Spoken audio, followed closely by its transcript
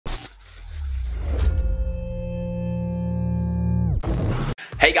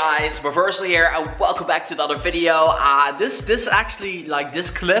Hey guys, Reversal here and welcome back to another video. This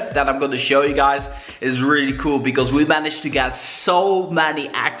clip that I'm going to show you guys is really cool because we managed to get so many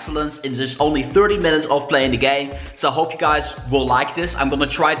excellence in just only 30 minutes of playing the game. So I hope you guys will like this. I'm going to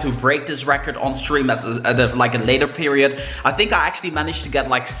try to break this record on stream at a later period. I think I actually managed to get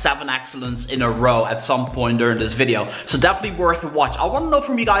like 7 excellence in a row at some point during this video. So definitely worth a watch. I want to know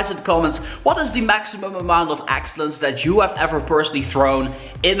from you guys in the comments, what is the maximum amount of excellence that you have ever personally thrown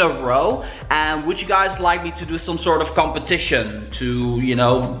in a row, and would you guys like me to do some sort of competition to, you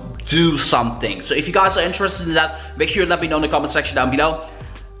know, do something? So if you guys are interested in that, make sure you let me know in the comment section down below.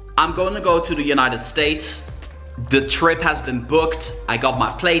 I'm going to go to the United States. The trip has been booked. I got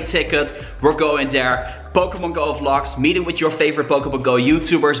my plane ticket. We're going there. Pokemon Go vlogs, meeting with your favorite Pokemon Go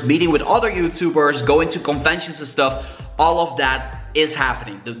YouTubers, meeting with other YouTubers, going to conventions and stuff. All of that is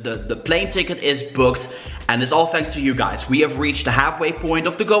happening. The plane ticket is booked, and it's all thanks to you guys. We have reached the halfway point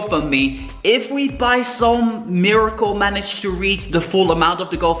of the GoFundMe. If we by some miracle manage to reach the full amount of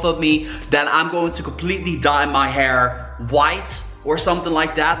the GoFundMe, then I'm going to completely dye my hair white or something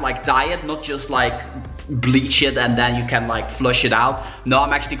like that, like dye it, not just like bleach it and then you can like flush it out. No,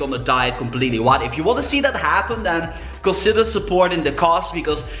 I'm actually gonna dye it completely white. If you want to see that happen, then consider supporting the cause,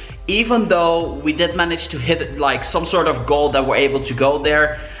 because even though we did manage to hit like some sort of goal that we're able to go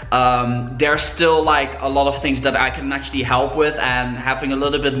there, there's still like a lot of things that I can actually help with, and having a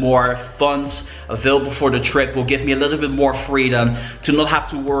little bit more funds available for the trip will give me a little bit more freedom to not have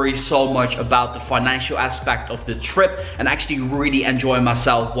to worry so much about the financial aspect of the trip and actually really enjoy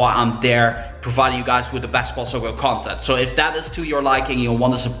myself while I'm there, providing you guys with the best possible content. So if that is to your liking, you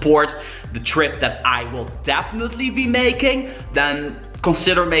want to support the trip that I will definitely be making, then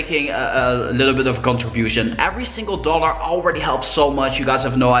consider making a little bit of a contribution. Every single dollar already helps so much, you guys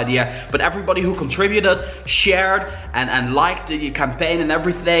have no idea. But everybody who contributed, shared, and liked the campaign and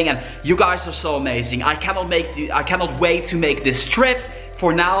everything, and you guys are so amazing. I cannot wait to make this trip.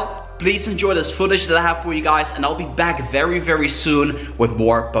 For now, please enjoy this footage that I have for you guys, and I'll be back very soon with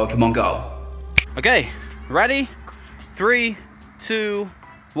more Pokemon Go. Okay, ready? 3, 2,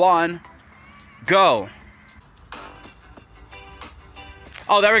 1, go.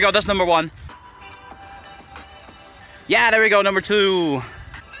 Oh, there we go, that's number 1. Yeah, there we go, number 2.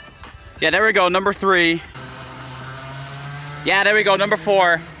 Yeah, there we go, number 3. Yeah, there we go, number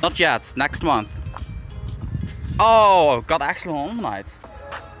 4. Not yet, next month. Oh, got excellent overnight.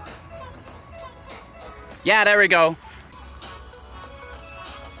 Yeah, there we go.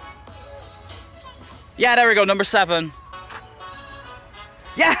 Yeah, there we go, number 7.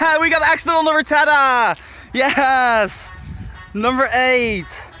 Yeah, we got excellent on number 10. Yes! Number 8.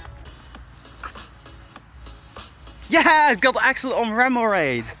 Yeah, got excellent on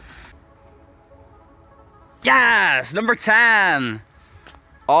Remoraid. Yes, number 10.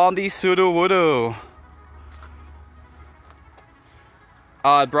 On the Sudowoodo.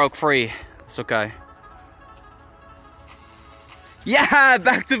 Oh, it broke free. It's okay. Yeah,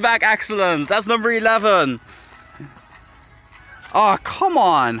 back-to-back excellence. That's number 11. Oh, come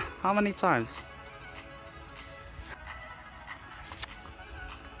on. How many times?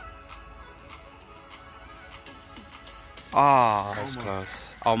 Oh, that's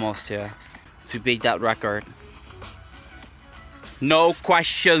close. Almost, yeah. To beat that record. No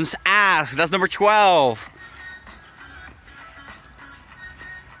questions asked. That's number 12.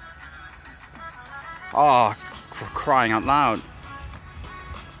 Oh, for crying out loud.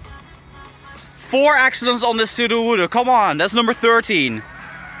 4 excellence on this Sudowoodo. Come on, that's number 13.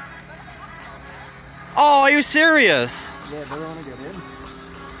 Oh, are you serious? Yeah, they want to get in.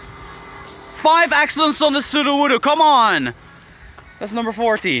 5 excellence on the Sudowoodo, come on! That's number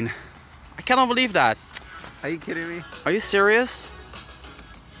 14. I cannot believe that. Are you kidding me? Are you serious?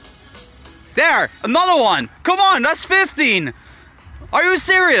 There! Another one! Come on, that's 15! Are you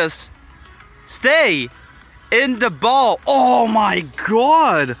serious? Stay in the ball. Oh my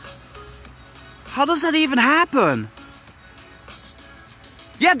god! How does that even happen?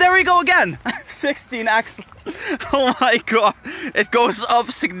 Yeah, there we go again! 16 excellent. Oh my god. It goes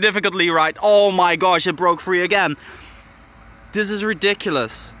up significantly, right? Oh my gosh, it broke free again. This is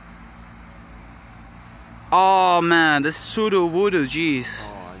ridiculous. Oh man, this Sudowoodo, jeez.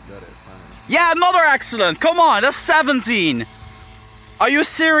 Oh, I got it, finally. Yeah, another excellent. Come on, that's 17. Are you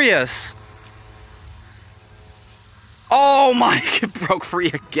serious? Oh my, it broke free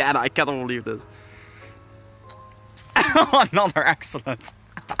again. I cannot believe this. Another excellent.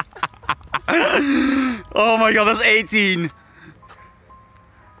 Oh my god, that's 18.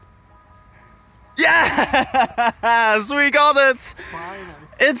 Yes, we got it. Finally.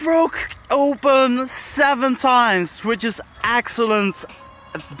 It broke open 7 times, which is excellent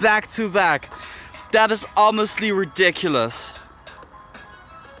back to back. That is honestly ridiculous.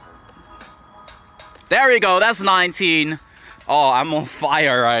 There we go, that's 19. Oh, I'm on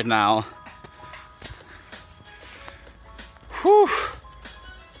fire right now. Whew.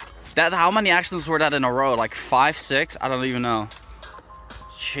 That, how many accidents were that in a row? Like 5, 6? I don't even know.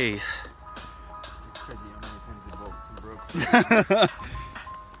 Jeez.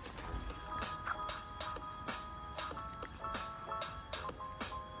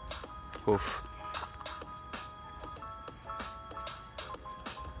 Oof.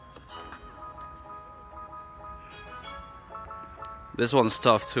 This one's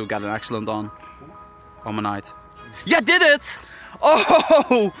tough to get an excellent on my night. Yeah, did it!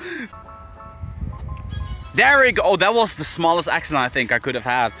 Oh! There we go. Oh, that was the smallest accident I think I could have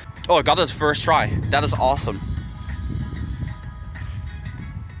had. Oh, I got it first try. That is awesome.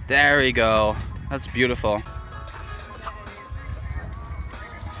 There we go. That's beautiful.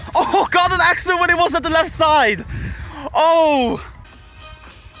 Oh, got an accident when it was at the left side. Oh!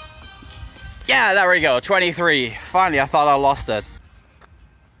 Yeah, there we go. 23. Finally, I thought I lost it.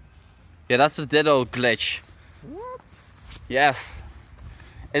 Yeah, that's a ditto glitch. What? Yes.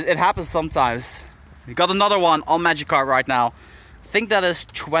 It happens sometimes. We got another one on Magikarp right now. I think that is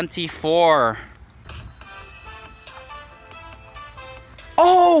 24.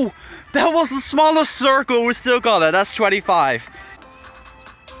 Oh! That was the smallest circle. We still got it. That's 25.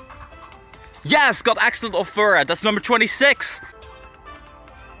 Yes! Got excellent of Furret. That's number 26.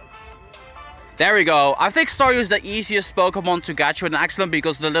 There we go. I think Staryu is the easiest Pokemon to catch with an excellent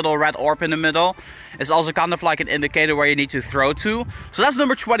because the little red orb in the middle is also kind of like an indicator where you need to throw to. So that's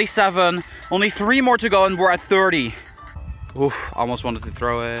number 27. Only 3 more to go and we're at 30. Oof, almost wanted to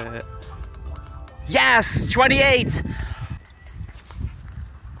throw it. Yes! 28!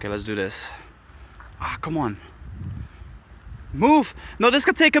 Okay, let's do this. Ah, come on. Move! No, this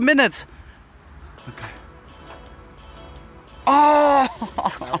could take a minute. Okay. Oh!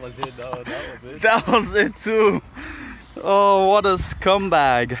 That was it though, that was it. That was it too. Oh, what a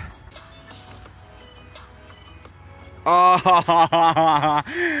scumbag. Oh,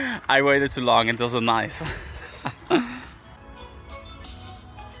 I waited too long. It wasn't nice.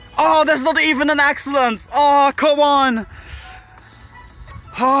 Oh, that's not even an excellence. Oh, come on.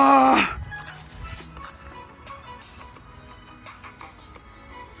 Oh.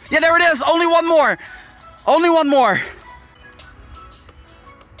 Yeah, there it is. Only one more. Only one more.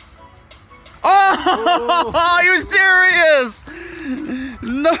 Oh, are you serious?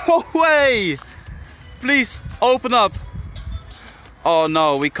 No way. Please, open up. Oh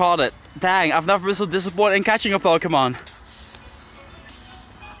no, we caught it. Dang, I've never been so disappointed in catching a Pokemon.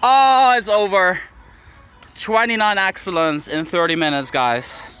 Oh, it's over. 29 excellence in 30 minutes,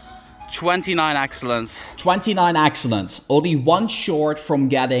 guys. 29 excellence. 29 excellence. Only one short from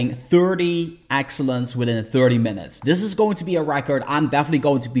getting 30 excellence within 30 minutes. This is going to be a record I'm definitely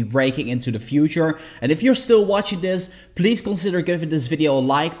going to be breaking into the future. And if you're still watching this, please consider giving this video a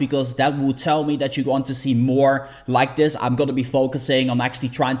like because that will tell me that you want to see more like this. I'm going to be focusing on actually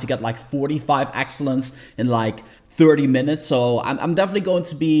trying to get like 45 excellence in like 30 minutes, so I'm definitely going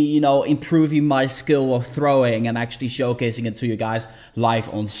to be, you know, improving my skill of throwing and actually showcasing it to you guys live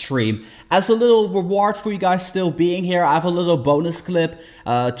on stream. As a little reward for you guys still being here, I have a little bonus clip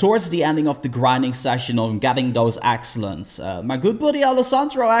towards the ending of the grinding session on getting those excellence. My good buddy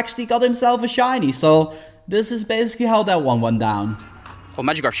Alessandro actually got himself a shiny, so this is basically how that one went down. Oh,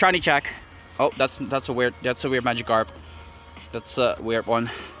 Magikarp, shiny check. Oh, that's a weird Magikarp. That's a weird one.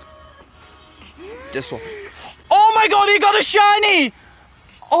 This one. Oh my god, he got a shiny!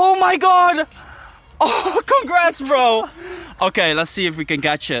 Oh my god! Oh, congrats, bro! Okay, let's see if we can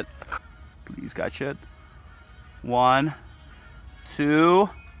catch it. Please catch it. 1, 2.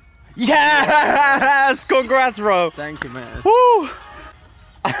 Yes! Congrats, bro! Thank you, man. Woo!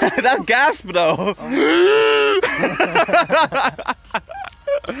 That gasp, though.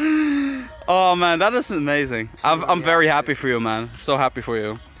 Oh man, that is amazing. I'm very happy for you, man. So happy for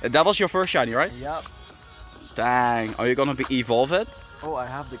you. That was your first shiny, right? Yep. Dang, are you gonna evolve it? Oh, I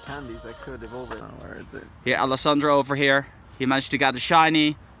have the candies, I could evolve it. Oh, where is it? Here, Alessandro over here. He managed to get a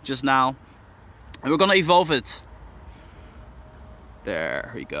shiny just now. And we're gonna evolve it.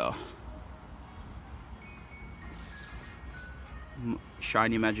 There we go.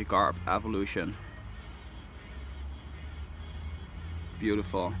 Shiny Magikarp evolution.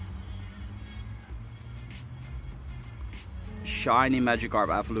 Beautiful. Shiny Magikarp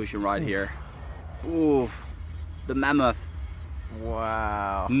evolution right here. Oof. The mammoth.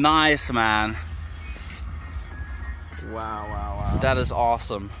 Wow. Nice, man. Wow, wow, wow. That is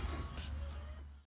awesome.